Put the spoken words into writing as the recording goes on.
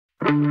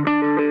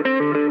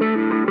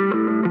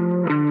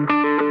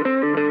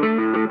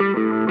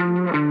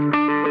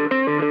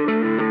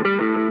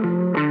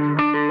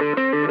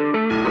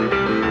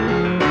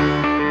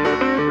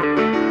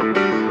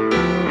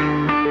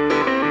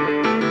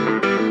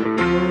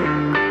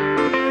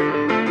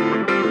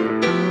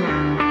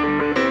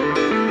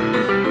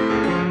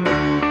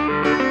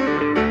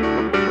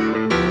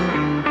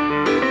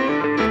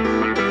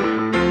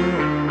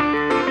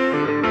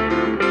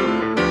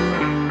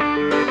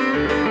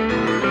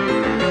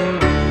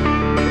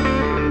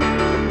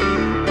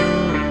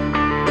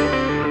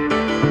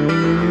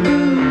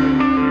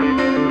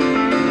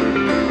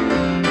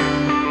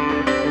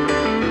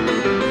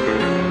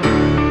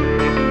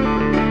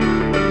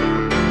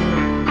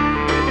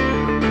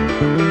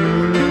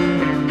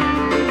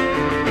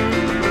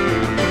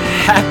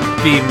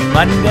Happy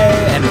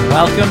Monday and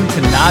welcome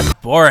to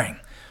Not Boring.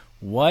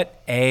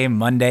 What a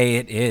Monday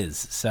it is.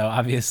 So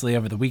obviously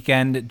over the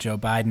weekend, Joe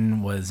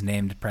Biden was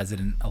named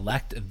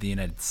president-elect of the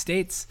United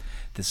States.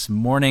 This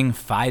morning,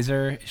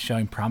 Pfizer is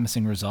showing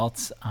promising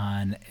results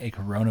on a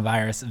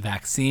coronavirus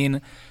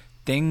vaccine.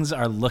 Things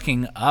are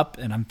looking up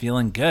and I'm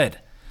feeling good.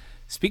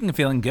 Speaking of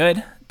feeling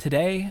good,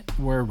 today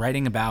we're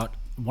writing about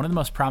one of the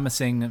most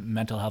promising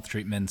mental health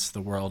treatments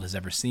the world has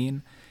ever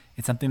seen.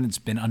 It's something that's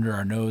been under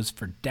our nose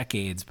for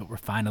decades, but we're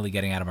finally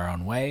getting out of our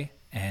own way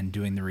and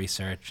doing the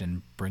research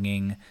and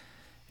bringing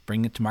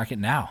it to market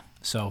now.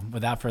 So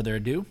without further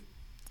ado,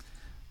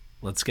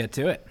 let's get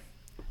to it.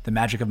 The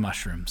magic of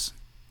mushrooms.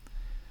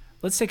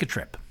 Let's take a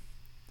trip.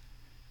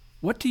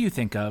 What do you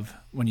think of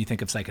when you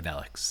think of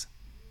psychedelics?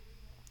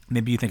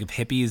 Maybe you think of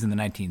hippies in the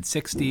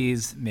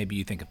 1960s. Maybe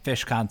you think of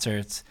Phish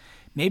concerts.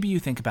 Maybe you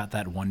think about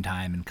that one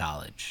time in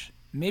college.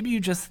 Maybe you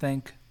just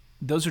think,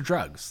 those are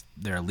drugs.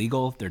 They're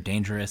illegal, they're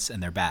dangerous,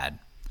 and they're bad.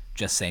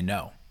 Just say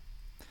no.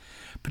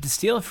 But to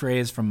steal a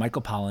phrase from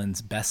Michael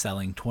Pollan's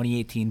best-selling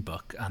 2018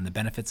 book on the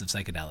benefits of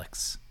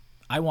psychedelics,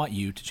 I want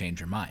you to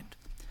change your mind.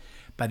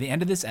 By the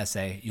end of this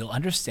essay, you'll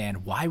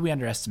understand why we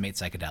underestimate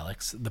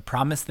psychedelics, the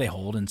promise they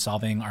hold in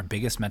solving our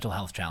biggest mental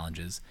health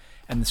challenges,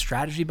 and the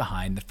strategy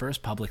behind the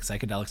first public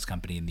psychedelics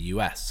company in the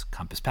US,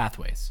 Compass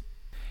Pathways.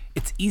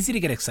 It's easy to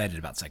get excited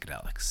about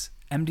psychedelics.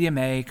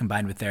 MDMA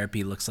combined with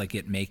therapy looks like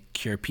it may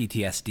cure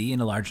PTSD in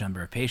a large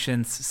number of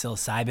patients.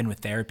 Psilocybin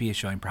with therapy is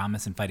showing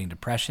promise in fighting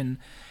depression.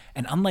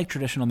 And unlike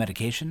traditional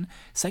medication,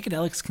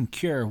 psychedelics can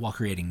cure while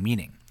creating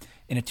meaning.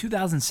 In a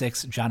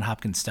 2006 Johns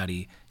Hopkins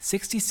study,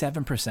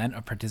 67%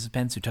 of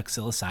participants who took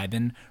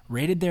psilocybin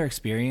rated their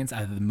experience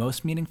either the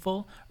most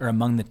meaningful or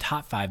among the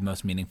top 5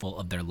 most meaningful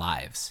of their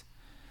lives.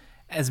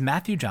 As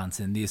Matthew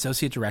Johnson, the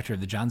associate director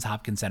of the Johns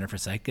Hopkins Center for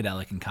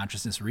Psychedelic and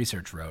Consciousness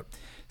Research, wrote,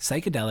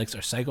 psychedelics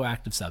are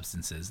psychoactive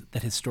substances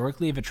that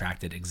historically have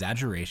attracted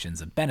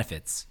exaggerations of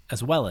benefits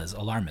as well as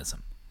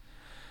alarmism.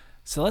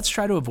 So let's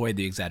try to avoid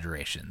the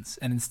exaggerations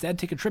and instead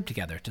take a trip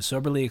together to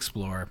soberly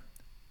explore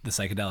the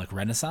psychedelic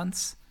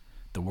renaissance,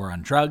 the war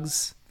on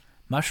drugs,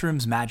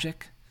 mushrooms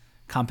magic,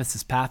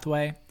 Compass's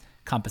pathway,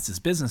 Compass's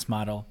business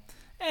model,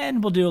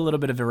 and we'll do a little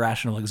bit of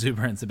irrational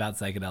exuberance about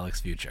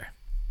psychedelics' future.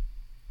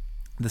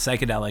 The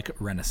psychedelic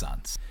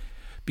renaissance.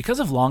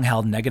 Because of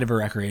long-held negative or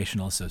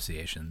recreational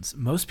associations,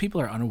 most people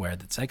are unaware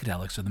that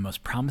psychedelics are the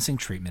most promising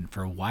treatment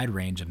for a wide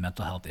range of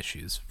mental health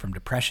issues, from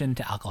depression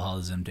to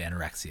alcoholism to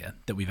anorexia,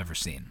 that we've ever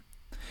seen.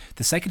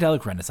 The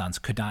psychedelic renaissance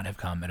could not have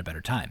come at a better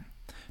time.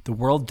 The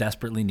world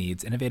desperately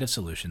needs innovative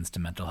solutions to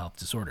mental health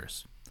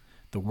disorders.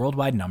 The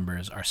worldwide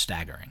numbers are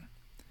staggering.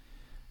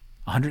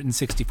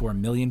 164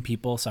 million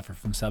people suffer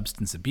from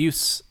substance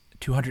abuse,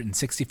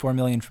 264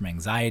 million from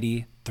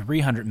anxiety,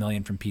 300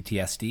 million from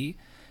PTSD,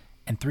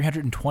 and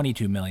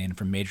 322 million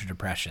from major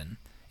depression,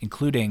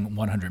 including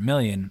 100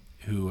 million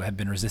who have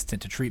been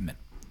resistant to treatment.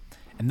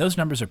 And those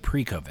numbers are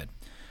pre-COVID.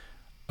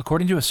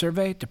 According to a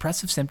survey,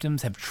 depressive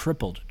symptoms have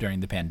tripled during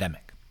the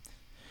pandemic.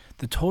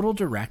 The total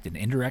direct and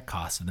indirect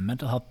costs of the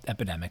mental health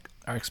epidemic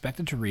are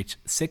expected to reach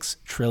 $6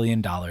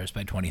 trillion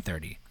by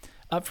 2030,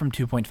 up from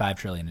 $2.5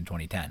 trillion in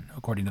 2010,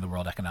 according to the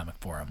World Economic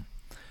Forum.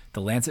 The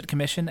Lancet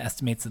Commission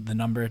estimates the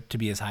number to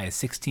be as high as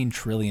 $16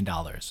 trillion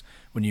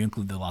when you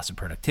include the loss of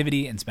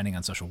productivity and spending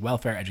on social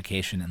welfare,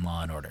 education, and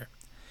law and order.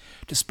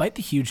 Despite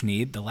the huge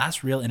need, the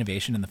last real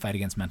innovation in the fight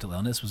against mental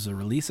illness was the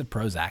release of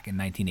Prozac in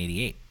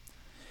 1988.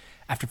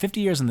 After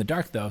 50 years in the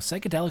dark, though,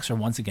 psychedelics are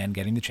once again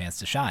getting the chance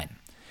to shine.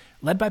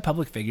 Led by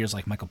public figures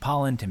like Michael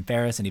Pollan, Tim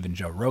Ferriss, and even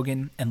Joe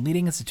Rogan, and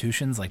leading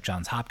institutions like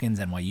Johns Hopkins,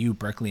 NYU,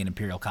 Berkeley, and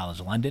Imperial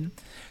College London,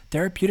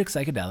 therapeutic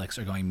psychedelics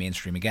are going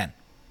mainstream again.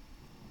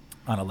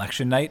 On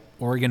election night,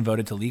 Oregon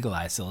voted to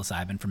legalize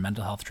psilocybin for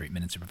mental health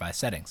treatment in supervised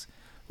settings.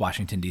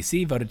 Washington,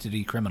 D.C. voted to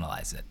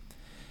decriminalize it.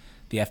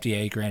 The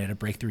FDA granted a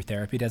breakthrough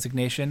therapy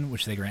designation,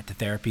 which they grant to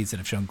therapies that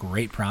have shown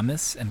great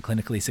promise and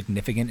clinically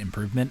significant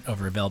improvement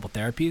over available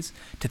therapies,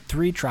 to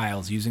 3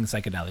 trials using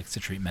psychedelics to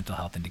treat mental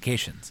health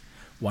indications,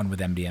 1 with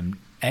MDMA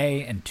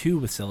and 2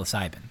 with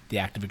psilocybin, the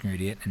active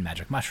ingredient in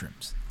magic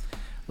mushrooms.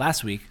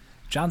 Last week,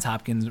 Johns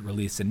Hopkins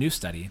released a new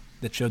study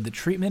that showed that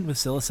treatment with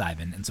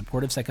psilocybin and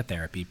supportive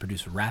psychotherapy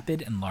produced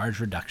rapid and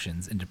large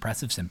reductions in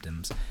depressive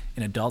symptoms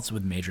in adults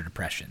with major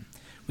depression,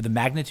 with a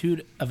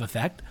magnitude of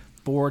effect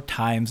 4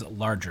 times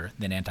larger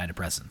than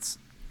antidepressants.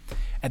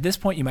 At this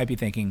point, you might be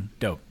thinking,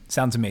 dope,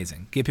 sounds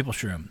amazing, give people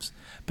shrooms.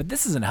 But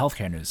this isn't a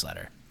healthcare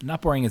newsletter.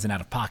 Not Boring isn't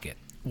out of pocket.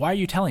 Why are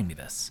you telling me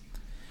this?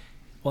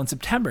 Well, in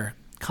September,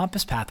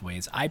 Compass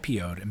Pathways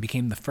IPO'd and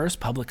became the first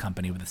public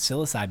company with a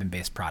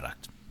psilocybin-based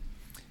product.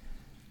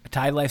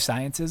 Atai Life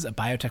Sciences, a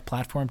biotech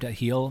platform to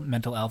heal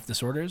mental health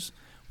disorders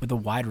with a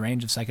wide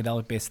range of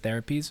psychedelic-based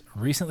therapies,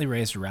 recently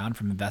raised a round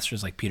from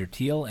investors like Peter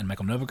Thiel and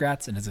Michael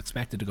Novogratz and is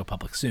expected to go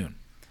public soon.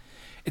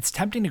 It's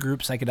tempting to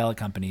group psychedelic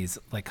companies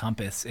like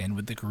Compass in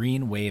with the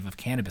green wave of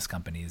cannabis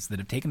companies that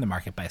have taken the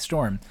market by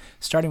storm,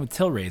 starting with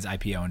Tilray's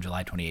IPO in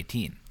July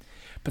 2018.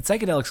 But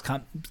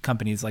psychedelics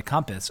companies like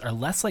Compass are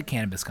less like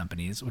cannabis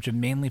companies, which have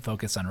mainly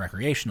focused on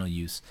recreational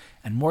use,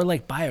 and more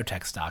like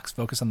biotech stocks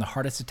focused on the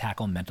hardest to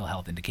tackle mental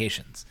health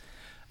indications.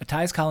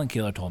 Atai's Colin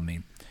Keeler told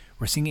me,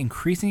 "We're seeing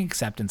increasing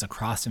acceptance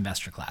across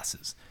investor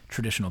classes.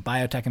 Traditional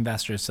biotech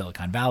investors,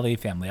 Silicon Valley,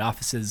 family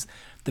offices,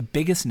 the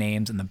biggest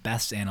names and the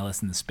best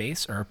analysts in the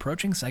space are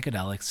approaching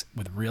psychedelics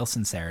with real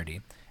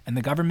sincerity, and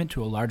the government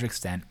to a large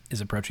extent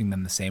is approaching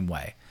them the same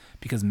way,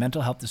 because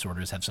mental health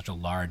disorders have such a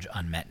large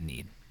unmet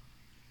need."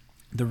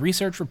 The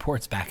research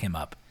reports back him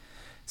up.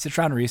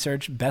 Citron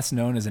Research, best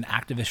known as an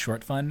activist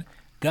short fund,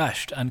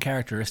 gushed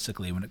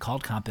uncharacteristically when it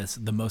called Compass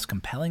the most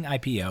compelling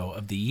IPO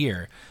of the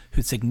year,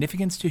 whose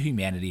significance to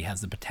humanity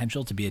has the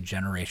potential to be a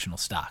generational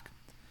stock.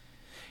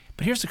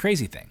 But here's the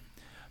crazy thing.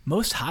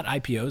 Most hot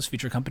IPOs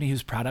feature a company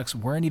whose products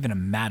weren't even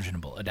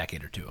imaginable a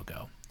decade or two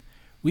ago.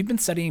 We've been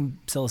studying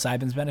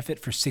psilocybin's benefit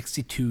for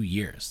 62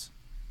 years.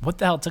 What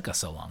the hell took us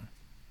so long?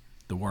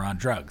 The war on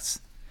drugs.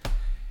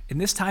 In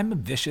this time of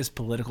vicious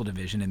political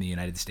division in the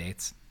United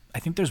States,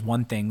 I think there's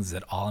one thing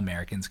that all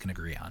Americans can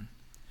agree on.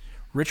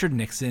 Richard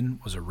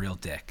Nixon was a real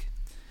dick.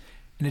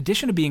 In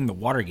addition to being the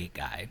Watergate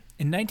guy,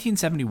 in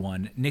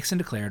 1971, Nixon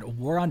declared a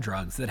war on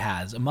drugs that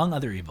has, among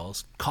other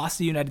evils, cost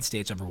the United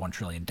States over $1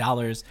 trillion,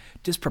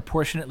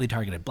 disproportionately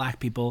targeted black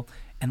people,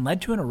 and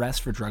led to an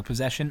arrest for drug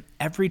possession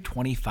every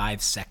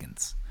 25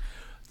 seconds.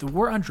 The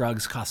war on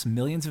drugs cost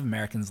millions of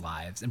Americans'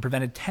 lives and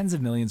prevented tens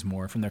of millions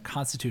more from their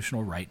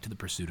constitutional right to the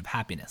pursuit of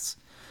happiness.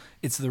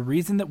 It's the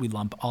reason that we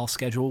lump all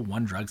Schedule I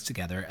drugs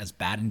together as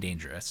bad and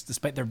dangerous,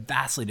 despite their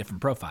vastly different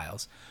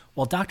profiles,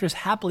 while doctors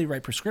happily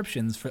write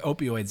prescriptions for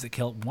opioids that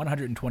kill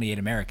 128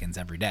 Americans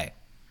every day.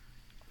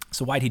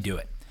 So why'd he do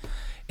it?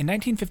 In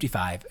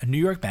 1955, a New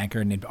York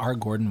banker named R.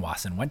 Gordon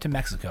Wasson went to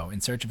Mexico in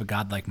search of a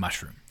godlike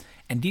mushroom,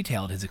 and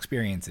detailed his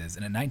experiences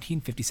in a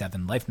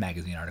 1957 Life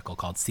magazine article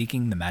called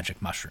Seeking the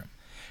Magic Mushroom,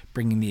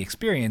 bringing the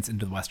experience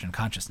into the Western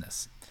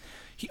consciousness.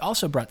 He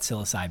also brought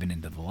psilocybin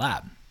into the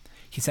lab.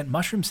 He sent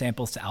mushroom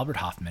samples to Albert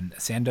Hofmann,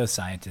 a Sandoz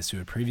scientist who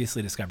had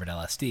previously discovered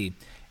LSD,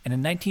 and in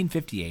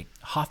 1958,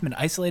 Hofmann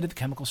isolated the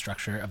chemical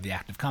structure of the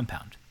active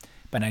compound.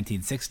 By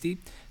 1960,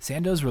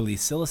 Sandoz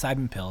released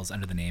psilocybin pills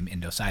under the name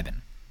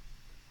Indocybin.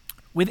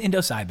 With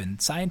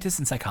Indocybin, scientists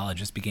and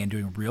psychologists began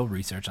doing real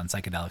research on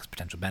psychedelics'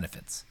 potential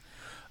benefits.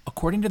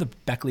 According to the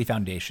Beckley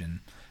Foundation,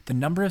 the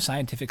number of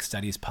scientific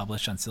studies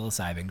published on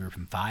psilocybin grew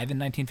from 5 in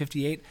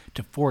 1958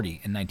 to 40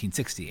 in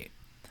 1968.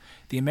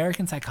 The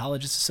American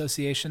Psychologists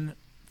Association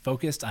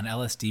focused on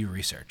LSD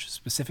research,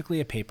 specifically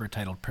a paper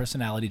titled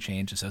Personality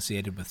Change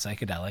Associated with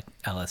Psychedelic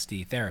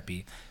LSD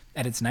Therapy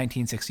at its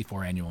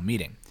 1964 annual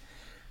meeting.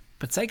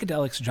 But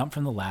psychedelics jumped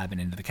from the lab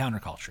and into the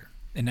counterculture.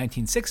 In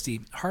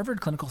 1960,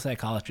 Harvard clinical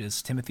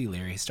psychologist Timothy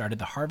Leary started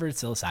the Harvard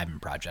Psilocybin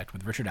Project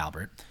with Richard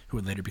Albert, who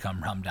would later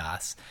become Ram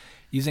Dass,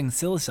 using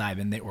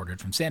psilocybin they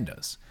ordered from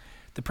Sandoz.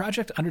 The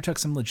project undertook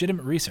some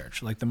legitimate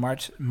research, like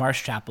the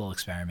Marsh Chapel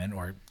experiment,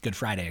 or Good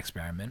Friday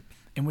experiment,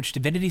 in which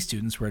divinity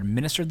students were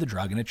administered the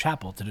drug in a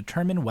chapel to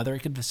determine whether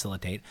it could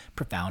facilitate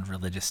profound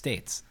religious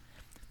states.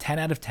 10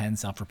 out of 10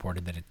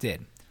 self-reported that it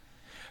did.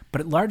 But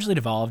it largely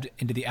devolved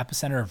into the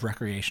epicenter of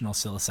recreational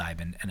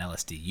psilocybin and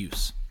LSD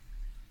use.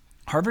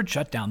 Harvard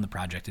shut down the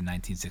project in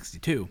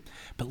 1962,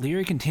 but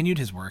Leary continued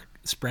his work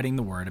spreading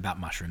the word about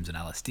mushrooms and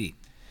LSD.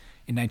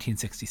 In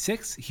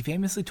 1966, he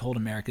famously told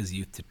America's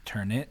youth to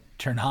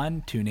turn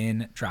on, tune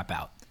in, drop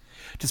out.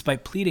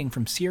 Despite pleading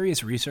from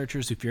serious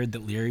researchers who feared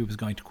that Leary was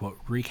going to, quote,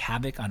 wreak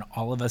havoc on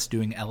all of us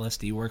doing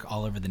LSD work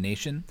all over the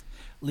nation,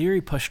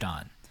 Leary pushed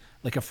on,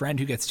 like a friend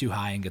who gets too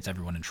high and gets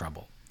everyone in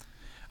trouble.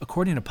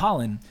 According to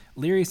Pollan,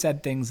 Leary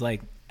said things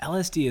like,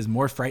 LSD is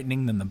more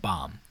frightening than the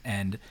bomb,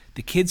 and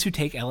the kids who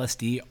take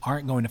LSD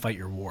aren't going to fight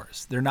your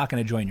wars. They're not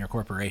going to join your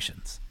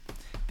corporations.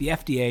 The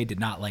FDA did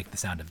not like the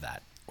sound of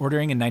that,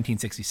 ordering in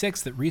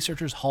 1966 that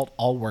researchers halt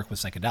all work with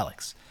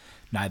psychedelics.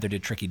 Neither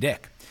did Tricky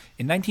Dick.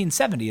 In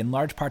 1970, in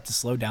large part to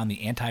slow down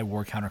the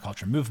anti-war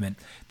counterculture movement,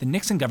 the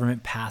Nixon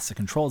government passed the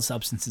Controlled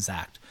Substances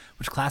Act,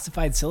 which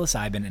classified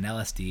psilocybin and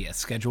LSD as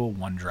Schedule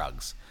I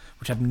drugs,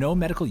 which have no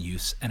medical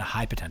use and a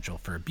high potential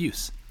for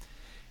abuse.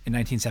 In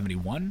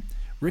 1971,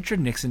 Richard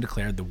Nixon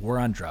declared the war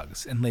on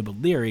drugs and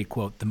labeled Leary,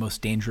 quote, the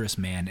most dangerous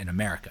man in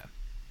America.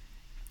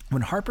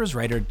 When Harper's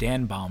writer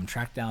Dan Baum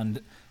tracked down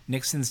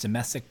Nixon's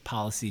domestic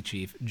policy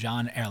chief,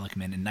 John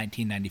Ehrlichman, in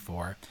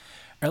 1994,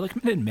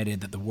 Ehrlichman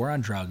admitted that the war on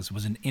drugs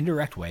was an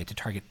indirect way to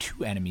target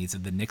two enemies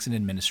of the Nixon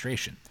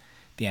administration,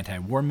 the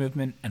anti-war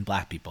movement and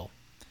black people.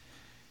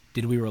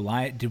 Did we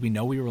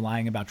know we were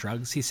lying about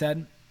drugs, he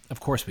said? Of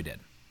course we did.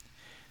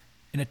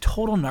 In a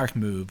total narc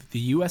move, the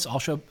U.S.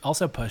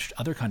 also pushed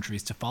other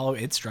countries to follow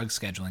its drug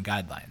scheduling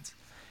guidelines.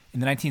 In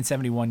the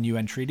 1971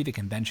 UN Treaty, the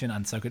Convention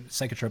on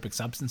Psychotropic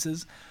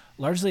Substances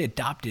largely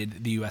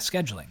adopted the U.S.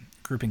 scheduling,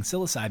 grouping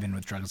psilocybin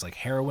with drugs like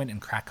heroin and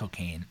crack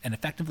cocaine and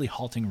effectively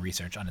halting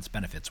research on its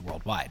benefits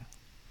worldwide.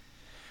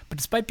 But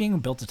despite being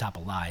built atop a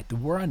lie, the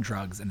war on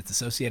drugs and its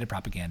associated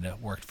propaganda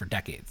worked for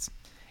decades.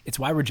 It's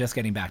why we're just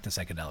getting back to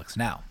psychedelics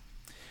now.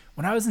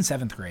 When I was in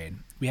 7th grade,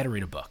 we had to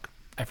read a book.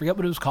 I forget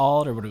what it was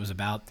called or what it was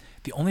about.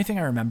 The only thing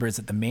I remember is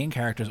that the main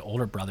character's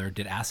older brother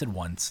did acid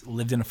once,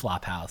 lived in a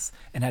flop house,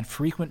 and had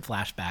frequent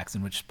flashbacks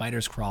in which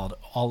spiders crawled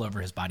all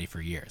over his body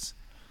for years.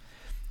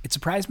 It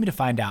surprised me to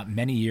find out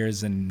many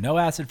years, and no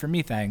acid for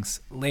me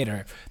thanks,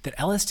 later, that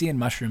LSD and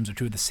mushrooms are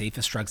two of the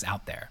safest drugs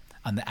out there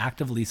on the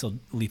active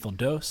lethal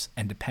dose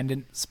and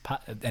dependence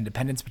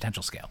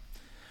potential scale.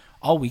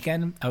 All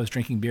weekend, I was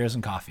drinking beers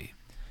and coffee.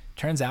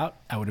 Turns out,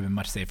 I would have been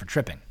much safer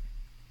tripping.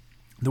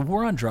 The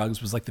war on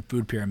drugs was like the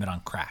food pyramid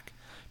on crack,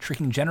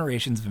 tricking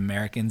generations of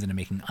Americans into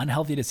making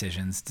unhealthy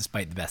decisions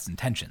despite the best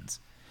intentions.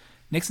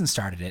 Nixon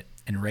started it,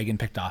 and Reagan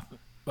picked up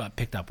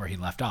where he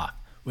left off,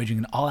 waging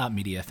an all-out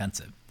media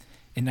offensive.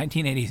 In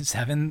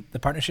 1987, the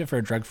Partnership for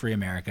a Drug-Free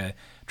America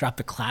dropped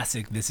the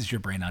classic "This Is Your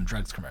Brain on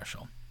Drugs"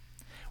 commercial.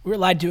 We were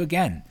lied to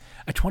again.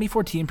 A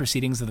 2014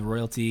 proceedings of the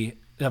Royal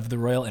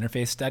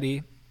Interface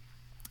Study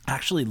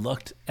actually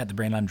looked at the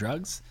brain on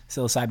drugs,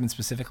 psilocybin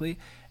specifically,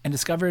 and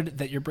discovered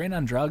that your brain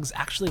on drugs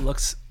actually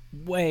looks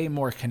way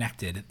more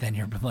connected than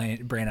your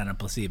brain on a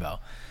placebo.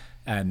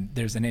 And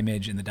there's an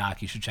image in the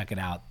doc. You should check it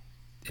out.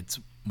 It's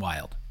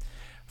wild.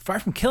 Far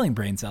from killing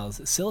brain cells,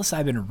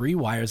 psilocybin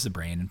rewires the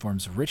brain and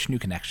forms rich new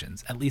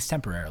connections, at least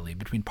temporarily,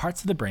 between parts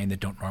of the brain that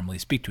don't normally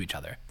speak to each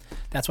other.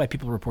 That's why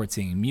people report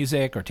seeing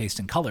music or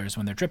tasting colors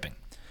when they're tripping.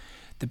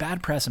 The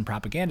bad press and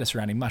propaganda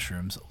surrounding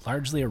mushrooms,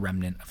 largely a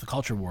remnant of the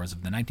culture wars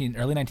of the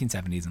early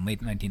 1970s and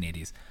late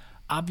 1980s,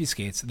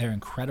 obfuscates their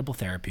incredible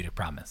therapeutic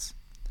promise.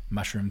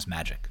 Mushrooms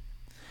magic.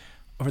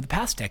 Over the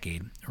past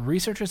decade,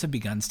 researchers have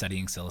begun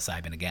studying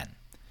psilocybin again,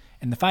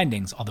 and the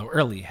findings, although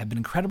early, have been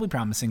incredibly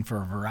promising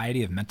for a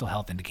variety of mental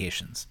health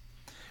indications.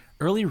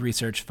 Early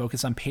research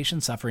focused on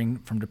patients suffering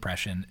from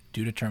depression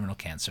due to terminal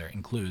cancer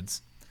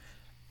includes: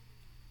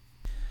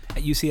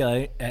 At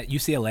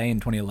UCLA in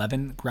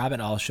 2011, Grab et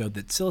al. Showed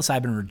that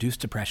psilocybin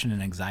reduced depression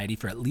and anxiety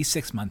for at least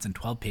 6 months in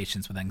 12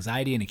 patients with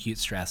anxiety and acute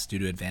stress due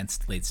to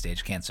advanced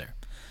late-stage cancer.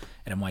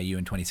 At NYU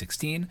in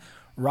 2016,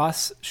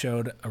 Ross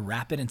showed a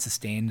rapid and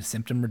sustained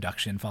symptom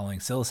reduction following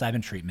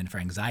psilocybin treatment for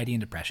anxiety and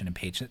depression in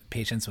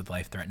patients with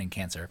life-threatening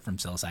cancer from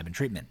psilocybin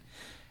treatment.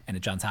 And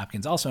at Johns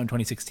Hopkins, also in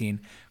 2016,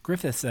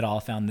 Griffiths et al.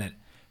 Found that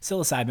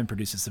psilocybin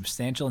produces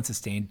substantial and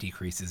sustained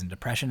decreases in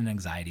depression and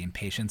anxiety in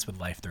patients with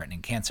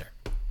life-threatening cancer.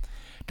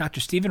 Dr.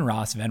 Stephen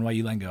Ross of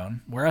NYU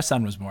Langone, where our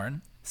son was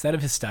born, said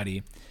of his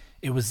study,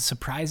 "It was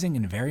surprising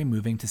and very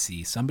moving to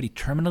see somebody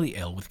terminally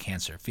ill with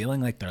cancer,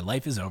 feeling like their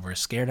life is over,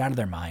 scared out of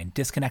their mind,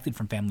 disconnected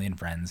from family and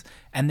friends,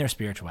 and their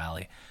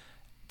spirituality,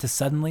 to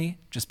suddenly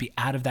just be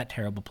out of that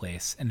terrible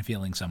place and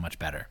feeling so much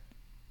better."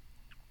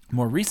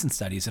 More recent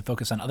studies have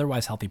focused on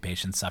otherwise healthy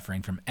patients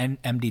suffering from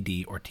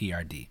MDD or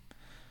TRD.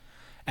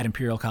 At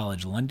Imperial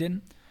College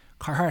London,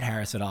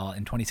 Carhart-Harris et al.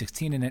 In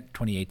 2016 and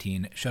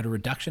 2018 showed a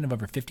reduction of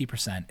over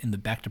 50% in the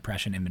Beck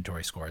Depression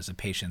Inventory scores of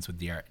patients with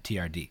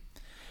TRD.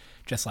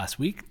 Just last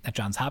week, at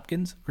Johns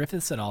Hopkins,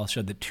 Griffiths et al.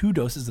 Showed that 2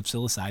 doses of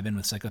psilocybin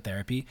with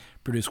psychotherapy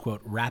produce,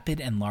 quote,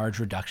 rapid and large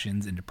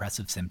reductions in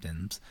depressive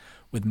symptoms,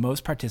 with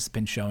most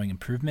participants showing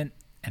improvement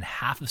and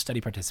half of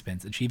study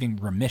participants achieving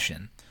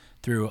remission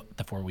through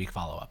the 4-week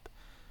follow-up.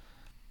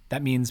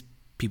 That means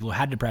people who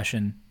had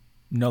depression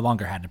no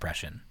longer had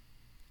depression,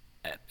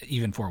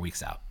 even 4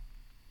 weeks out.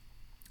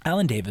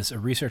 Alan Davis, a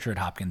researcher at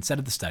Hopkins, said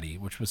of the study,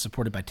 which was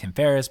supported by Tim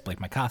Ferriss, Blake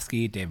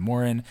Mycoskie, Dave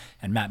Morin,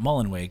 and Matt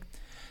Mullenweg,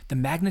 the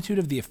magnitude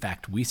of the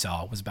effect we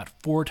saw was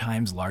about 4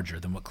 times larger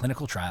than what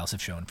clinical trials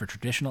have shown for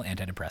traditional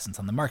antidepressants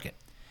on the market.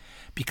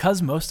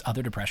 Because most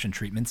other depression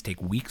treatments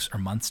take weeks or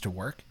months to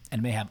work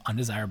and may have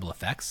undesirable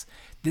effects,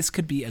 this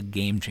could be a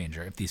game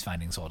changer if these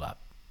findings hold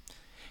up.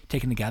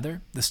 Taken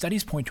together, the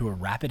studies point to a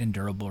rapid and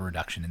durable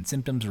reduction in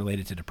symptoms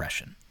related to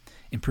depression.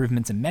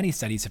 Improvements in many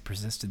studies have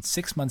persisted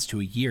 6 months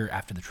to a year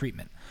after the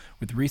treatment,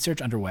 with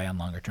research underway on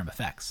longer-term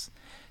effects.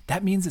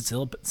 That means that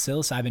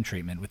psilocybin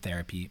treatment with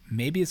therapy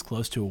may be as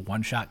close to a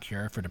one-shot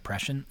cure for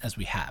depression as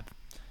we have.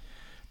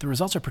 The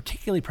results are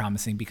particularly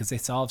promising because they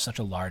solve such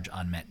a large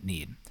unmet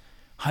need.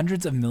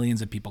 Hundreds of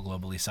millions of people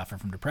globally suffer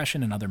from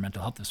depression and other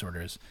mental health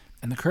disorders,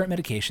 and the current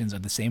medications are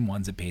the same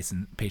ones that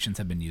patients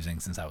have been using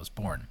since I was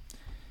born.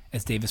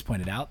 As Davis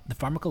pointed out, the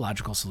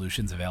pharmacological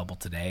solutions available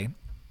today,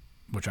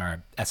 which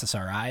are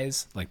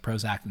SSRIs like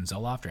Prozac and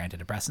Zoloft or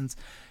antidepressants,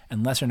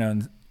 and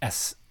lesser-known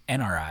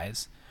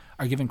SNRIs,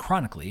 are given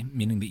chronically,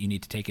 meaning that you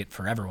need to take it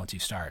forever once you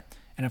start,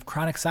 and have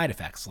chronic side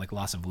effects like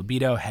loss of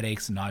libido,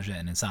 headaches, nausea,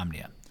 and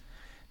insomnia.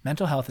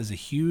 Mental health is a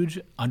huge,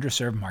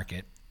 underserved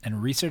market,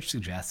 and research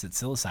suggests that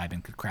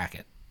psilocybin could crack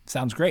it.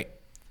 Sounds great,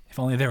 if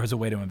only there was a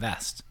way to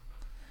invest.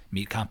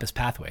 Meet Compass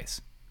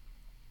Pathways.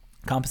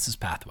 Compass's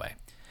Pathway.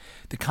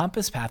 The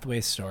Compass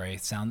Pathways story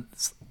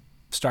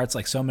starts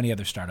like so many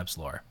other startups'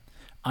 lore.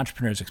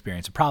 Entrepreneurs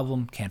experience a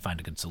problem, can't find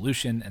a good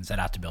solution, and set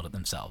out to build it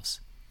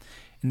themselves.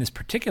 In this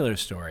particular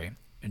story,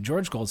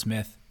 George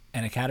Goldsmith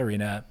and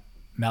Ekaterina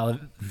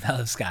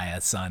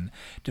Malevskaya's son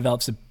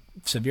developed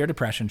severe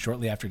depression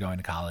shortly after going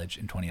to college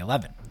in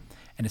 2011,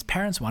 and his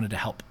parents wanted to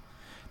help.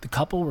 The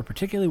couple were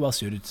particularly well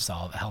suited to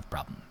solve a health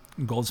problem.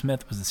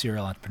 Goldsmith was a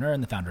serial entrepreneur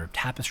and the founder of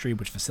Tapestry,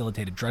 which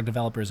facilitated drug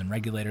developers and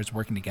regulators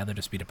working together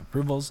to speed up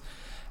approvals,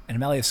 and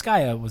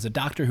Malevskaya was a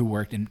doctor who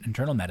worked in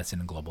internal medicine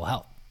and global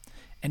health.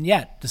 And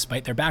yet,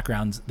 despite their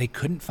backgrounds, they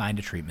couldn't find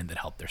a treatment that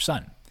helped their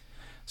son.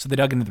 So they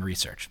dug into the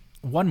research.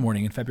 One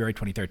morning in February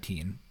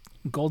 2013,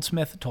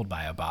 Goldsmith told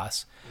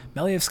BioBoss,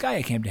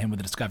 Malevskaya came to him with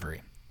a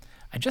discovery.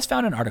 I just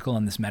found an article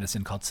on this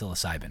medicine called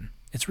psilocybin.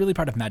 It's really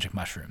part of magic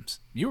mushrooms.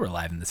 You were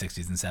alive in the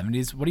 60s and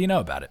 70s. What do you know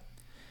about it?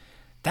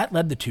 That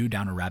led the two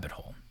down a rabbit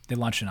hole. They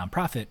launched a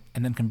nonprofit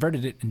and then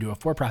converted it into a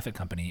for-profit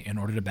company in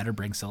order to better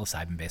bring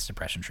psilocybin-based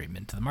depression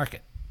treatment to the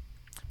market.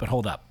 But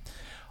hold up.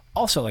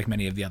 Also, like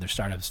many of the other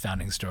startups'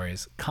 founding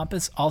stories,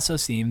 Compass also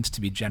seems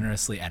to be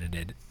generously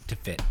edited to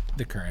fit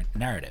the current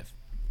narrative.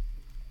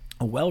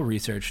 A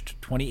well-researched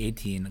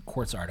 2018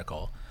 Quartz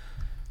article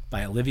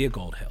by Olivia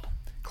Goldhill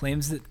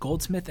claims that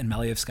Goldsmith and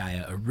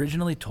Malevskaya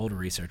originally told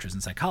researchers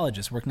and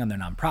psychologists working on their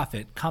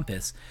nonprofit,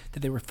 Compass, that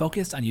they were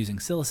focused on using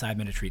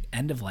psilocybin to treat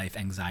end-of-life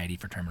anxiety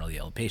for terminally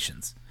ill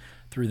patients.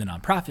 Through the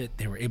nonprofit,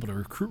 they were able to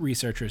recruit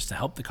researchers to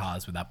help the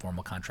cause without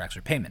formal contracts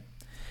or payment.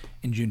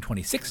 In June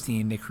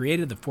 2016, they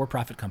created the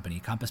for-profit company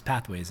Compass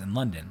Pathways in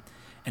London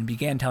and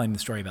began telling the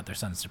story about their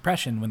son's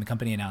depression when the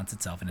company announced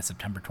itself in a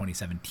September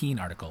 2017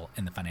 article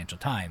in the Financial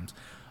Times,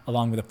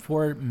 along with a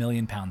 £4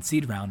 million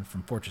seed round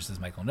from Fortress's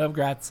Michael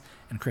Novogratz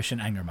and Christian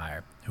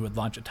Angermeyer, who would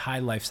launch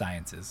Atai Life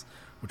Sciences,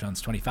 which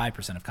owns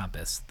 25% of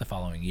Compass, the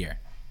following year.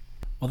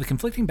 While the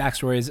conflicting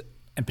backstories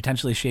and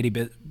potentially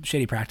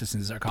shady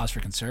practices are cause for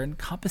concern,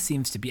 Compass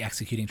seems to be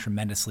executing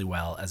tremendously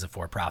well as a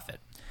for-profit.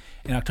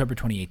 In October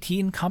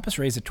 2018, Compass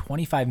raised a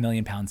 £25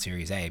 million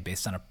Series A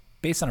based on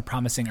a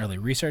promising early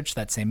research.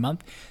 That same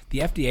month, the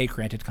FDA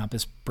granted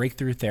Compass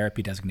Breakthrough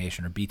Therapy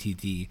Designation, or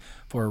BTD,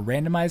 for a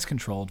randomized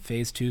controlled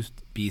Phase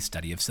 2b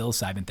study of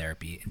psilocybin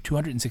therapy in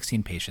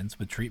 216 patients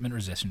with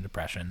treatment-resistant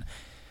depression,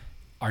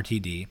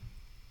 RTD,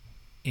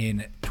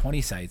 in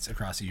 20 sites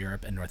across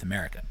Europe and North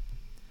America.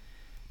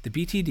 The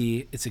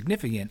BTD is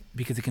significant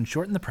because it can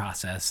shorten the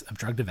process of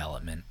drug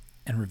development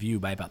and review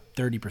by about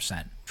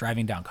 30%,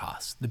 driving down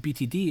costs. The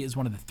BTD is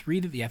one of the 3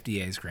 that the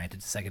FDA has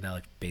granted to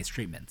psychedelic-based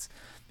treatments.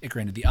 It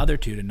granted the other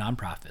 2 to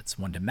nonprofits,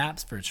 one to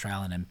MAPS for its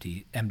trial in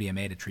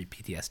MDMA to treat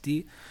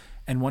PTSD,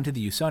 and one to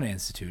the USONA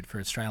Institute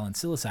for its trial in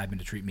psilocybin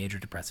to treat major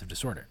depressive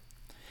disorder.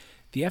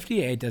 The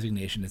FDA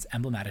designation is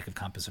emblematic of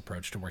Compass'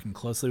 approach to working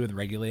closely with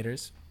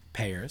regulators,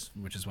 payers,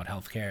 which is what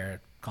healthcare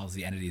calls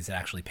the entities that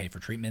actually pay for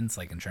treatments,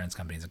 like insurance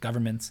companies and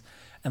governments,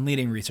 and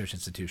leading research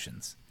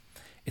institutions.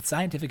 Its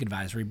scientific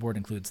advisory board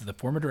includes the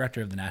former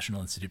director of the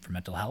National Institute for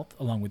Mental Health,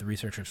 along with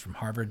researchers from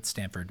Harvard,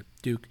 Stanford,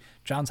 Duke,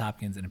 Johns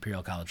Hopkins, and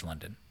Imperial College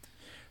London.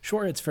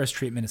 Sure, its first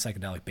treatment is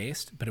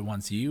psychedelic-based, but it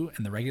wants you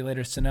and the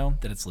regulators to know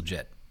that it's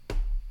legit.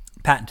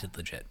 Patented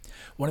legit.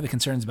 One of the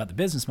concerns about the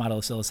business model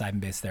of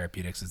psilocybin-based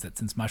therapeutics is that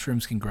since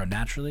mushrooms can grow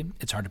naturally,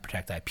 it's hard to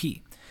protect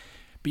IP.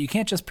 But you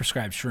can't just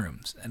prescribe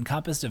shrooms, and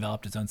Compass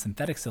developed its own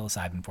synthetic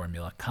psilocybin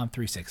formula,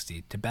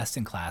 COMP360, to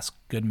best-in-class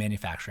good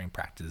manufacturing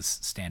practice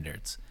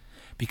standards.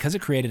 Because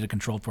it created a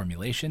controlled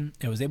formulation,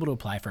 it was able to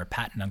apply for a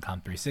patent on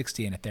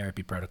COMP360 and a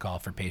therapy protocol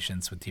for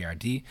patients with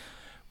TRD,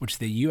 which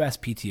the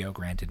USPTO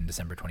granted in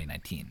December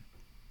 2019.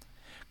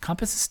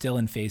 Compass is still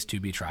in Phase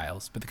 2b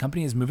trials, but the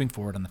company is moving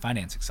forward on the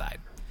financing side.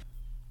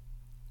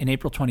 In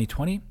April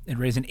 2020, it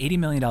raised an $80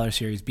 million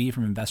Series B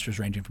from investors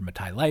ranging from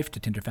Atai Life to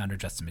Tinder founder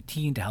Justin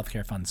Mateen to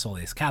healthcare fund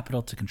Soleus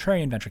Capital to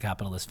contrarian venture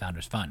capitalist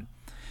Founders Fund.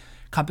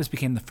 Compass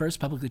became the first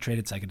publicly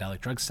traded psychedelic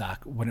drug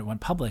stock when it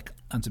went public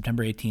on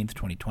September 18,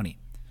 2020.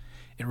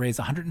 It raised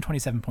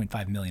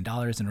 $127.5 million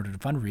in order to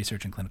fund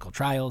research and clinical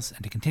trials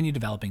and to continue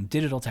developing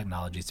digital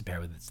technologies to pair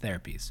with its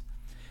therapies.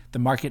 The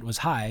market was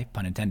high,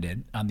 pun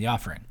intended, on the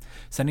offering,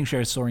 sending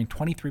shares soaring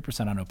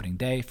 23% on opening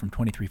day from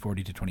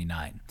 $23.40 to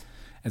 $29.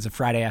 As of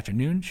Friday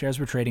afternoon, shares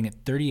were trading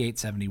at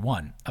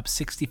 $38.71, up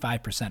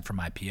 65% from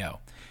IPO,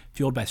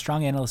 fueled by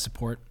strong analyst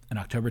support, an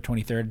October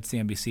 23rd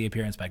CNBC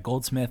appearance by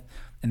Goldsmith,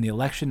 and the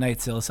election night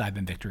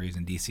psilocybin victories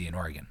in D.C. and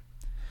Oregon.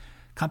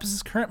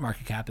 Compass's current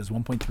market cap is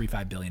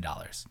 $1.35 billion.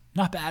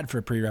 Not bad for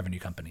a pre-revenue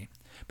company.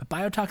 But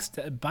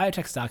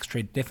biotech stocks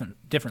trade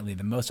differently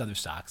than most other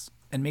stocks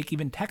and make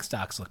even tech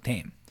stocks look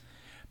tame.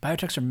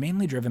 Biotechs are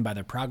mainly driven by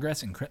their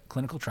progress in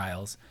clinical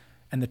trials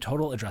and the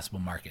total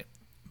addressable market.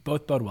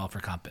 Both bode well for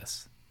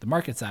Compass. The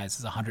market size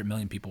is 100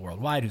 million people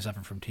worldwide who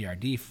suffer from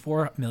TRD,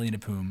 4 million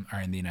of whom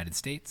are in the United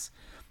States,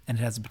 and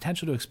it has the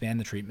potential to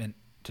expand the treatment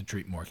to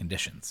treat more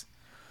conditions.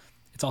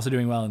 It's also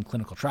doing well in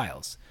clinical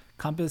trials.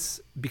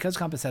 Because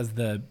Compass has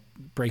the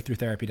breakthrough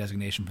therapy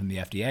designation from the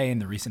FDA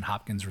and the recent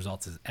Hopkins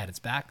results at its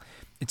back,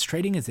 it's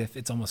trading as if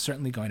it's almost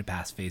certainly going to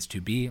pass phase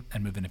 2B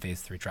and move into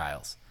phase 3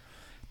 trials.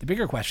 The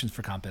bigger questions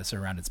for Compass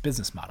are around its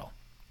business model.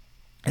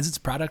 Is its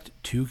product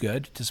too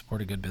good to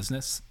support a good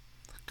business?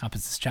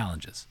 Compass's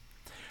challenges.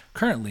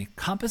 Currently,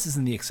 Compass is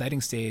in the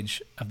exciting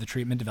stage of the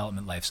treatment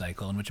development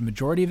lifecycle in which a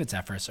majority of its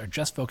efforts are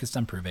just focused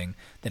on proving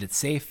that it's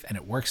safe and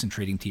it works in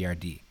treating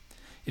TRD.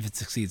 If it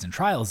succeeds in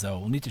trials, though,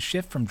 we'll need to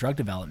shift from drug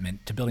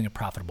development to building a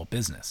profitable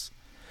business.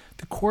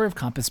 The core of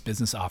Compass'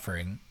 business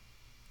offering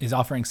is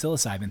offering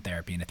psilocybin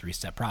therapy in a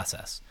 3-step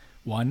process.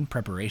 1,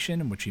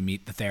 preparation, in which you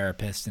meet the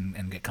therapist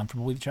and get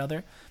comfortable with each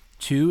other.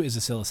 2 is a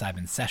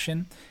psilocybin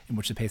session, in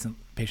which the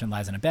patient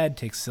lies on a bed,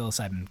 takes a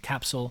psilocybin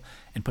capsule,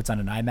 and puts on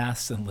an eye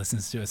mask and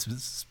listens to a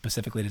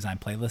specifically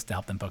designed playlist to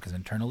help them focus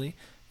internally.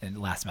 And it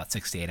lasts about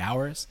 6 to 8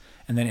 hours.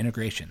 And then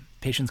integration.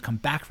 Patients come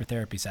back for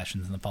therapy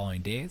sessions in the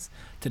following days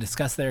to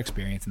discuss their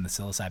experience in the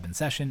psilocybin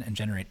session and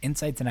generate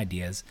insights and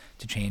ideas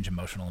to change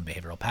emotional and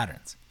behavioral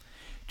patterns.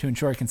 To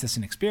ensure a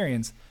consistent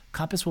experience,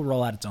 Compass will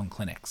roll out its own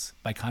clinics.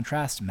 By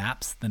contrast,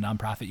 MAPS, the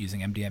nonprofit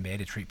using MDMA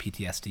to treat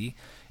PTSD,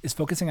 is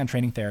focusing on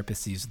training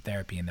therapists to use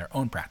therapy in their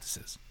own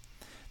practices.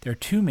 There are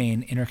 2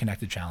 main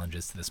interconnected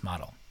challenges to this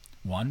model.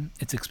 1,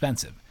 it's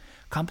expensive.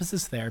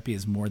 Compass's therapy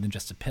is more than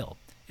just a pill.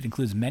 It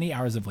includes many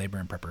hours of labor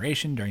and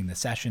preparation during the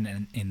session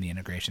and in the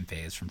integration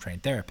phase from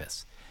trained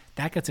therapists.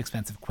 That gets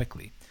expensive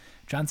quickly.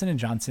 Johnson &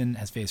 Johnson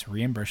has faced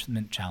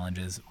reimbursement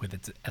challenges with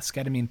its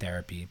esketamine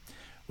therapy,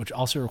 which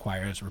also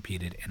requires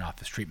repeated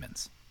in-office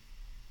treatments.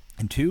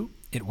 And 2,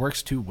 it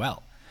works too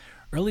well.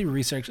 Early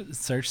research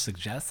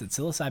suggests that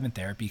psilocybin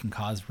therapy can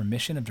cause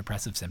remission of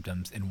depressive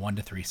symptoms in 1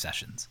 to 3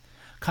 sessions.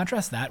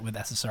 Contrast that with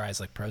SSRIs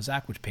like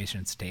Prozac, which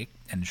patients take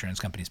and insurance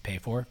companies pay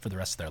for the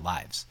rest of their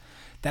lives.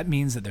 That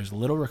means that there's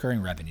little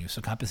recurring revenue,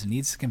 so Compass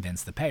needs to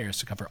convince the payers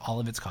to cover all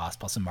of its costs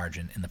plus a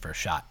margin in the first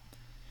shot.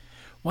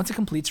 Once it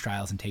completes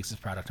trials and takes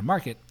its product to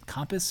market,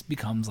 Compass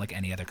becomes like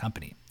any other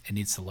company. It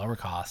needs to lower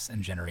costs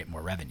and generate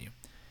more revenue.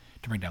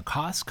 To bring down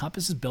costs,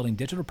 Compass is building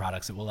digital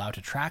products that will allow it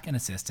to track and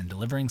assist in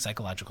delivering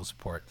psychological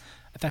support,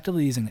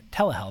 effectively using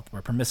telehealth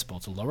where permissible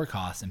to lower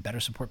costs and better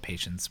support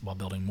patients while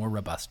building more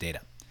robust data.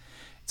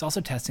 It's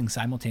also testing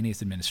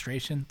simultaneous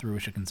administration through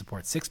which it can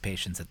support 6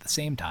 patients at the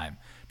same time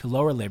to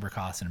lower labor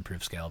costs and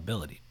improve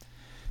scalability.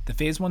 The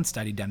phase 1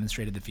 study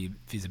demonstrated the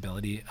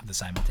feasibility of the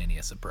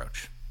simultaneous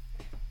approach.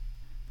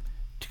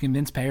 To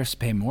convince payers to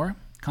pay more,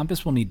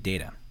 Compass will need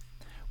data.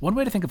 One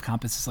way to think of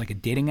Compass is like a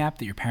dating app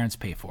that your parents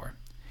pay for.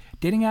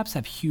 Dating apps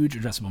have huge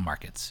addressable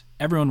markets.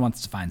 Everyone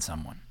wants to find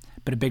someone.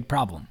 But a big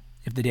problem.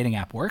 If the dating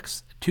app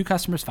works, 2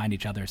 customers find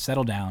each other,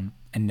 settle down,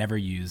 and never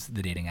use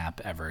the dating app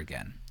ever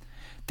again.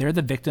 They're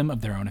the victim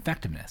of their own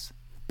effectiveness.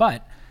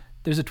 But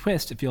there's a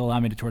twist if you'll allow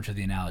me to torture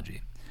the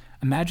analogy.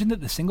 Imagine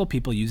that the single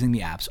people using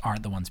the apps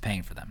aren't the ones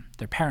paying for them.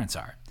 Their parents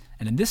are.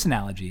 And in this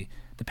analogy,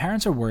 the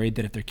parents are worried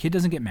that if their kid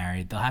doesn't get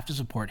married, they'll have to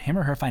support him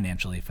or her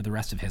financially for the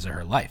rest of his or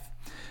her life.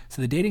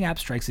 So the dating app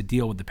strikes a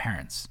deal with the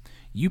parents.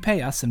 You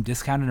pay us some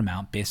discounted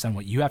amount based on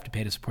what you have to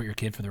pay to support your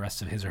kid for the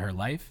rest of his or her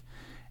life,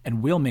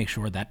 and we'll make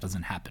sure that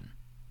doesn't happen.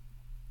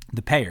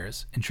 The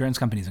payers, insurance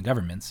companies and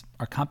governments,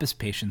 are Compass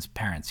patients'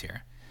 parents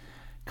here.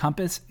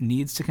 Compass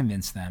needs to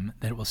convince them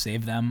that it will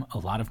save them a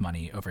lot of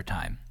money over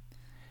time.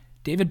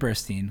 David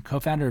Burstein,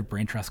 co-founder of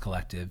Brain Trust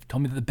Collective,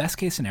 told me that the best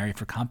case scenario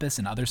for Compass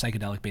and other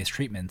psychedelic-based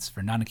treatments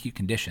for non-acute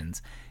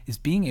conditions is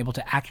being able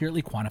to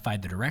accurately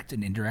quantify the direct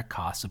and indirect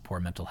costs of poor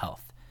mental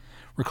health.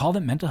 Recall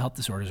that mental health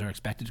disorders are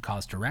expected to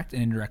cause direct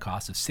and indirect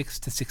costs of $6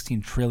 to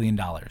 $16 trillion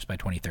by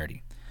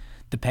 2030.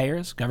 The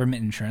payers,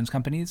 government and insurance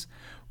companies,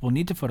 will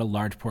need to foot a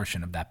large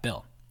portion of that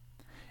bill.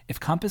 If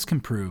Compass can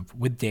prove,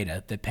 with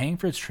data, that paying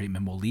for its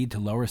treatment will lead to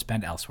lower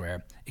spend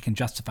elsewhere, it can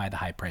justify the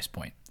high price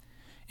point.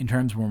 In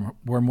terms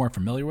we're more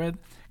familiar with,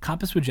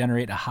 Compass would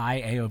generate a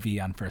high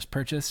AOV on first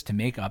purchase to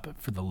make up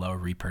for the low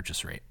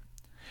repurchase rate.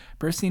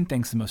 Burstein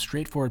thinks the most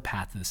straightforward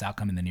path to this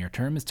outcome in the near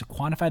term is to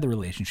quantify the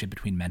relationship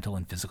between mental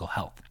and physical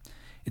health.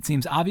 It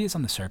seems obvious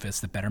on the surface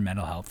that better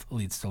mental health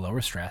leads to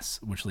lower stress,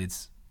 which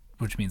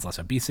means less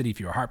obesity,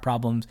 fewer heart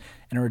problems,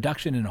 and a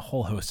reduction in a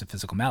whole host of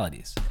physical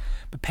maladies.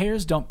 But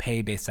payers don't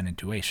pay based on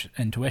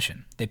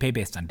intuition. They pay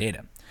based on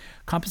data.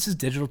 Compass's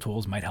digital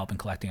tools might help in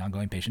collecting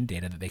ongoing patient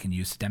data that they can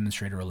use to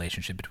demonstrate a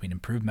relationship between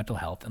improved mental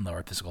health and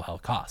lower physical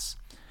health costs.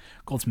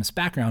 Goldsmith's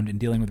background in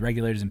dealing with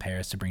regulators and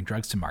payers to bring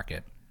drugs to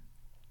market,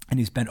 and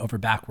he's bent over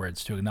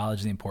backwards to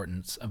acknowledge the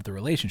importance of the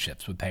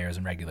relationships with payers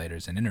and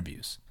regulators in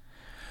interviews.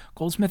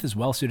 Goldsmith is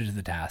well suited to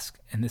the task,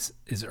 and this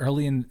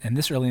early in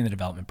the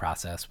development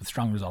process, with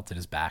strong results at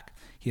his back,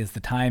 he has the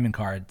time and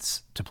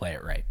cards to play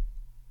it right.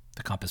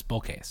 The Compass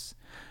bull case.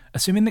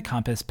 Assuming that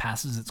Compass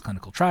passes its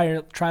clinical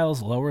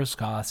trials, lowers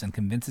costs, and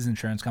convinces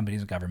insurance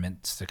companies and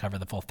governments to cover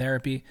the full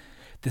therapy,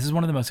 this is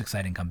one of the most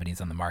exciting companies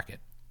on the market.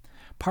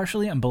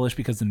 Partially, I'm bullish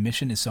because the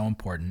mission is so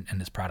important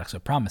and its products so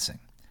promising.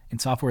 In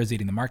Software is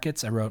Eating the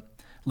Markets, I wrote,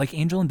 Like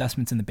angel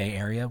investments in the Bay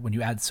Area, when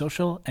you add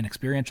social and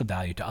experiential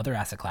value to other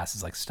asset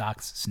classes like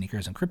stocks,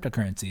 sneakers, and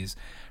cryptocurrencies,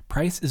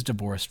 price is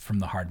divorced from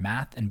the hard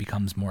math and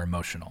becomes more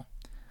emotional.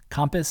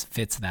 Compass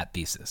fits that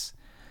thesis.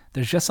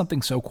 There's just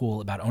something so cool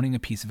about owning a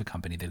piece of a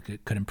company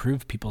that could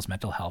improve people's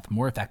mental health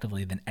more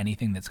effectively than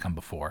anything that's come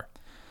before.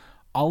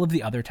 All of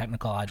the other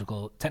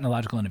technological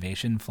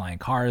innovation, flying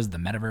cars, the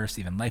metaverse,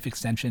 even life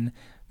extension,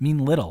 mean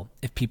little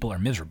if people are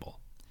miserable.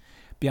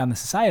 Beyond the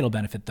societal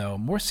benefit, though,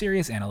 more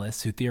serious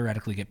analysts who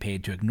theoretically get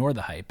paid to ignore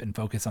the hype and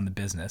focus on the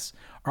business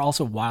are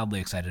also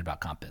wildly excited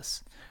about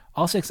Compass.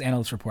 All 6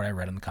 analyst reports I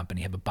read on the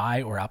company have a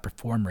buy or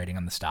outperform rating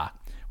on the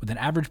stock, with an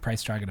average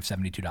price target of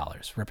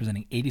 $72,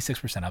 representing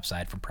 86%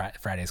 upside from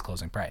Friday's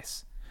closing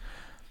price.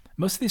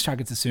 Most of these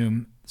targets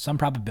assume some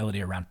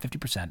probability, around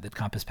 50%, that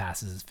Compass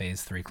passes its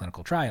phase 3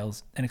 clinical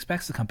trials and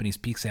expects the company's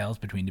peak sales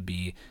to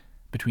be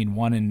between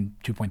 $1 and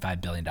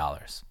 $2.5 billion.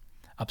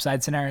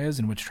 Upside scenarios,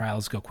 in which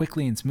trials go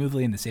quickly and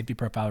smoothly and the safety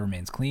profile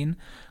remains clean,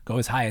 go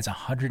as high as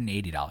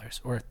 $180,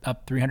 or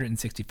up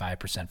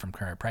 365% from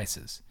current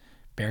prices.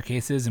 Bear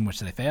cases, in which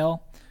they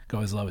fail, go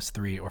as low as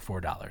 $3 or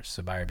 $4,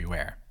 so buyer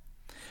beware.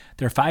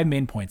 There are 5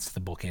 main points to the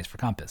bull case for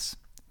Compass.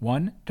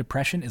 1,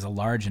 depression is a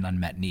large and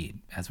unmet need.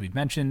 As we've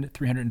mentioned,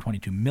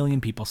 322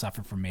 million people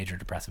suffer from major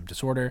depressive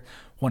disorder,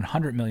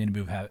 100 million of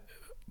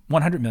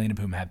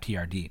whom have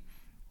TRD.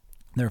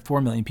 There are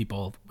 4 million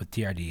people with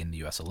TRD in the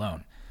U.S.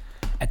 alone.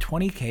 At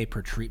 $20K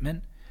per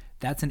treatment,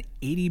 that's an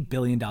 $80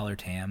 billion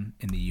TAM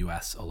in the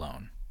U.S.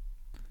 alone.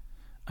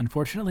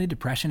 Unfortunately,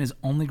 depression is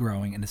only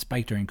growing and has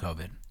spiked during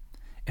COVID.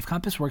 If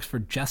Compass works for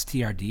just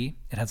TRD,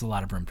 it has a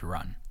lot of room to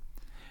run.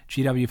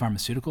 GW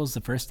Pharmaceuticals,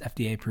 the first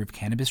FDA-approved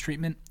cannabis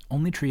treatment,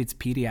 only treats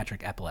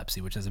pediatric epilepsy,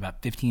 which has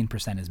about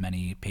 15% as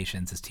many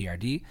patients as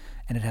TRD,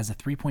 and it has a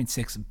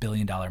 $3.6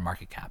 billion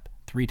market cap,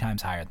 3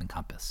 times higher than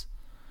Compass.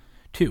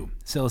 2,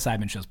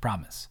 psilocybin shows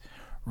promise.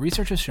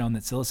 Research has shown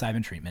that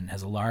psilocybin treatment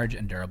has a large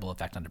and durable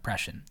effect on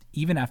depression,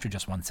 even after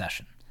just 1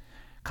 session.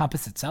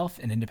 Compass itself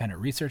and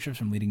independent researchers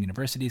from leading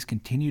universities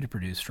continue to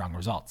produce strong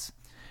results.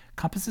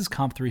 Compass's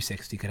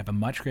COMP360 could have a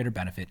much greater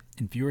benefit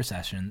in fewer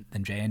sessions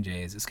than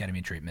J&J's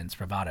esketamine treatment,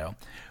 Spravato,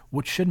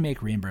 which should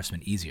make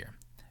reimbursement easier.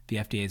 The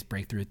FDA's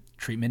breakthrough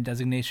treatment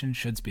designation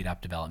should speed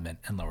up development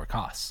and lower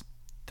costs.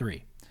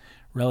 3,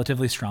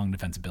 relatively strong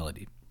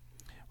defensibility.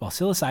 While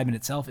psilocybin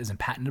itself isn't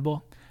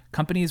patentable,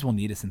 companies will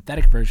need a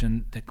synthetic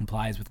version that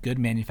complies with good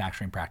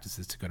manufacturing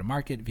practices to go to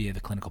market via the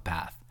clinical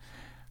path.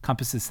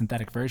 Compass's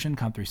synthetic version,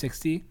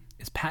 COMP360,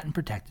 is patent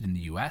protected in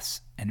the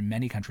US and in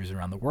many countries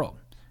around the world.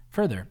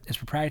 Further, its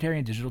proprietary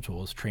and digital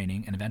tools,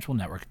 training, and eventual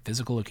network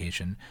physical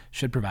location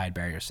should provide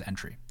barriers to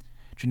entry.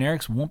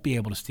 Generics won't be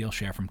able to steal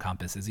share from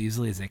Compass as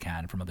easily as they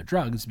can from other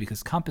drugs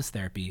because Compass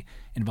therapy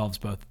involves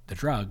both the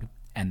drug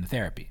and the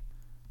therapy.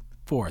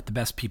 4, the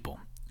best people.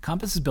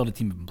 Compass has built a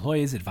team of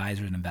employees,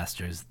 advisors, and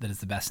investors that is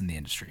the best in the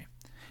industry.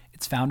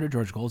 Its founder,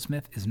 George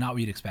Goldsmith, is not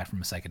what you'd expect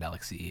from a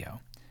psychedelic CEO.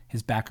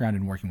 His background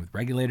in working with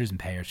regulators and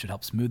payers should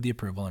help smooth the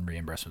approval and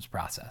reimbursements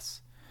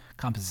process.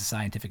 Compass's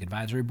scientific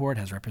advisory board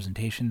has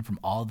representation from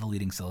all of the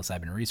leading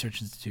psilocybin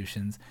research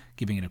institutions,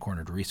 giving it a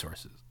cornered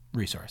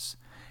resource.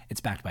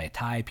 It's backed by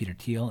Atai, Peter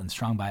Thiel, and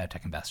strong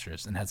biotech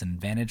investors, and has an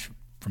advantage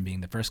from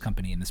being the first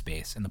company in the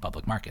space in the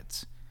public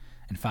markets.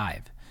 And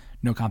 5,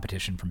 no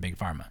competition from Big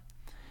Pharma.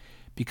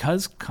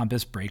 Because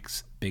Compass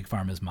breaks Big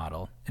Pharma's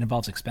model, it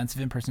involves expensive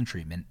in-person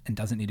treatment and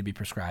doesn't need to be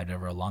prescribed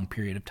over a long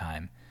period of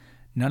time,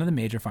 none of the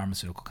major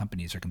pharmaceutical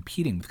companies are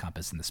competing with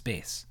Compass in the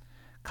space.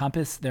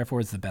 Compass, therefore,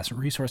 is the best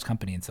resource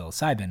company in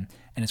psilocybin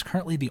and is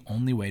currently the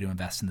only way to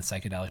invest in the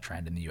psychedelic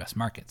trend in the U.S.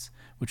 markets,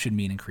 which should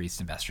mean increased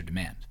investor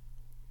demand.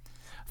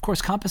 Of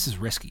course, Compass is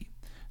risky.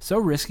 So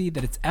risky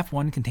that its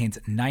F1 contains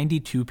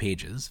 92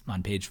 pages,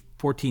 on page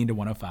 14 to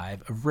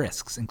 105, of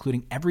risks,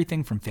 including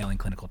everything from failing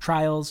clinical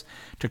trials,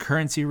 to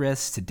currency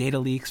risks, to data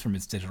leaks from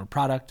its digital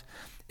product.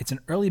 It's an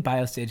early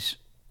stage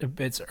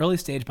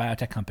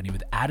biotech company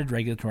with added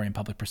regulatory and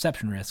public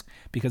perception risk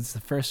because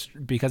its first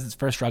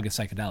drug is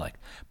psychedelic.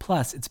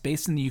 Plus, it's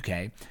based in the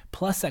UK.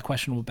 Plus, that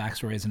questionable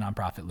backstory as a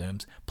nonprofit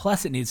looms.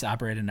 Plus, it needs to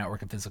operate a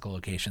network of physical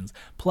locations.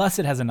 Plus,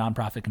 it has a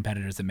nonprofit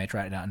competitors that may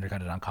try to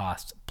undercut it on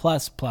costs.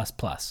 Plus.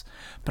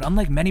 But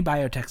unlike many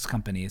biotech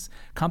companies,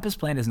 Compass'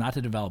 plan is not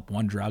to develop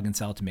one drug and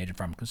sell it to major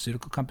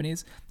pharmaceutical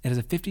companies. It has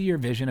a 50-year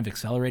vision of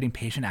accelerating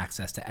patient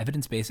access to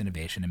evidence-based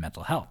innovation in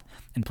mental health,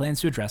 and plans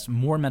to address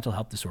more mental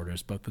health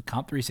disorders both with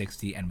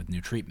COMP360 and with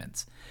new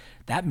treatments.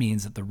 That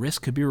means that the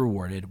risk could be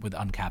rewarded with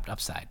uncapped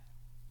upside.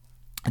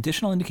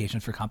 Additional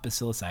indications for Compass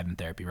psilocybin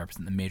therapy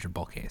represent the major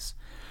bull case.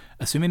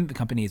 Assuming that the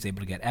company is able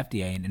to get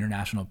FDA and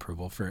international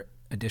approval for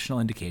additional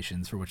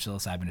indications for which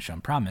psilocybin has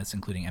shown promise,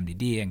 including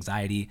MDD,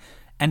 anxiety,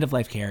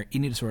 end-of-life care,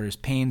 eating disorders,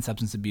 pain,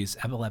 substance abuse,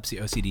 epilepsy,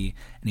 OCD,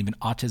 and even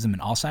autism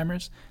and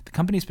Alzheimer's, the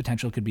company's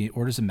potential could be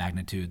orders of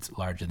magnitudes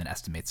larger than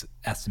estimates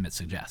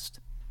suggest.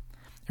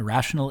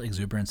 Irrational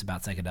exuberance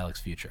about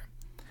psychedelics' future.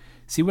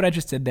 See what I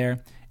just did there?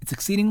 It's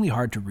exceedingly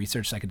hard to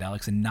research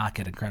psychedelics and not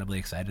get incredibly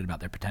excited about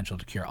their potential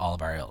to cure all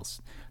of our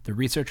ills. The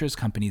researchers,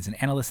 companies, and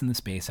analysts in the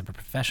space have a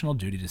professional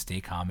duty to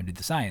stay calm and do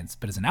the science,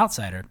 but as an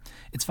outsider,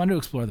 it's fun to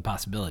explore the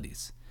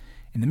possibilities.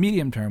 In the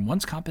medium term,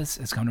 once Compass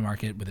has come to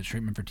market with a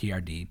treatment for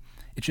TRD,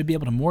 it should be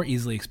able to more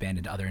easily expand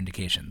into other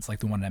indications, like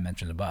the one I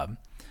mentioned above.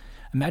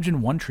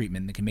 Imagine one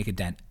treatment that can make a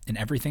dent in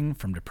everything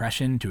from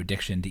depression to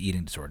addiction to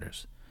eating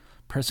disorders.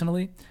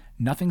 Personally,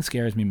 nothing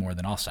scares me more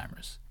than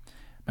Alzheimer's.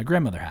 My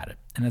grandmother had it,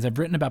 and as I've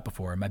written about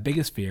before, my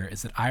biggest fear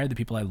is that I or the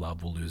people I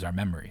love will lose our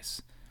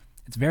memories.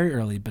 It's very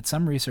early, but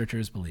some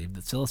researchers believe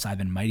that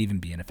psilocybin might even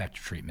be an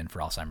effective treatment for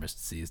Alzheimer's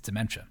disease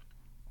dementia.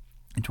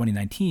 In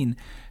 2019,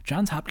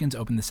 Johns Hopkins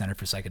opened the Center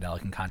for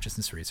Psychedelic and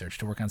Consciousness Research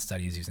to work on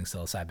studies using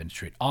psilocybin to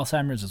treat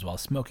Alzheimer's as well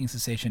as smoking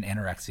cessation,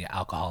 anorexia,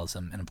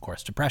 alcoholism, and of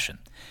course depression.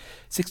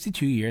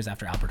 62 years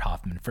after Albert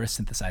Hofmann first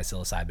synthesized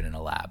psilocybin in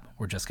a lab,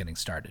 we're just getting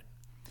started.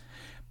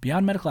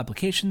 Beyond medical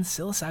applications,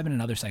 psilocybin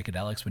and other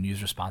psychedelics, when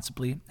used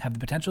responsibly, have the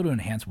potential to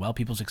enhance well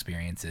people's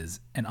experiences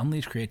and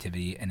unleash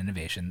creativity and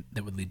innovation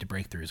that would lead to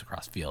breakthroughs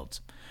across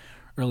fields.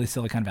 Early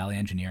Silicon Valley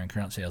engineer and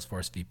current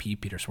Salesforce VP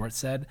Peter Schwartz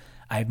said,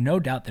 "I have no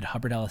doubt that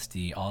Hubbard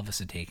LSD all of us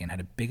had taken had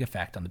a big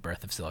effect on the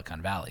birth of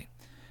Silicon Valley."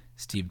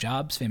 Steve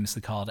Jobs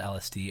famously called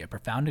LSD a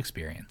profound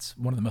experience,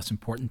 one of the most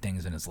important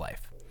things in his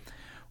life.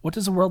 What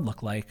does the world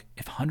look like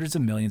if hundreds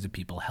of millions of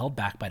people held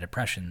back by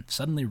depression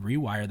suddenly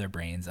rewire their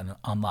brains and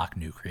unlock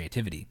new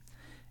creativity?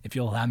 If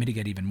you'll allow me to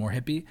get even more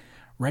hippie,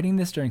 writing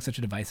this during such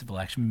a divisive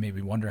election made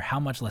me wonder how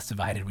much less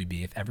divided we'd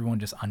be if everyone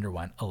just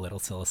underwent a little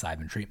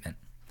psilocybin treatment.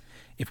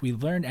 If we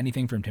learned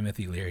anything from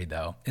Timothy Leary,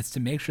 though, it's to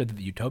make sure that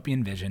the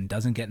utopian vision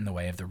doesn't get in the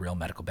way of the real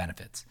medical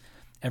benefits.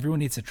 Everyone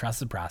needs to trust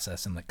the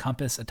process and let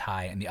Compass,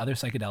 Atai, and the other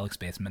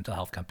psychedelic-based mental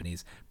health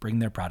companies bring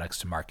their products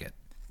to market.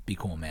 Be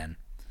cool, man.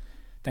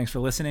 Thanks for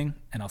listening,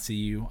 and I'll see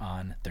you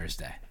on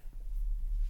Thursday.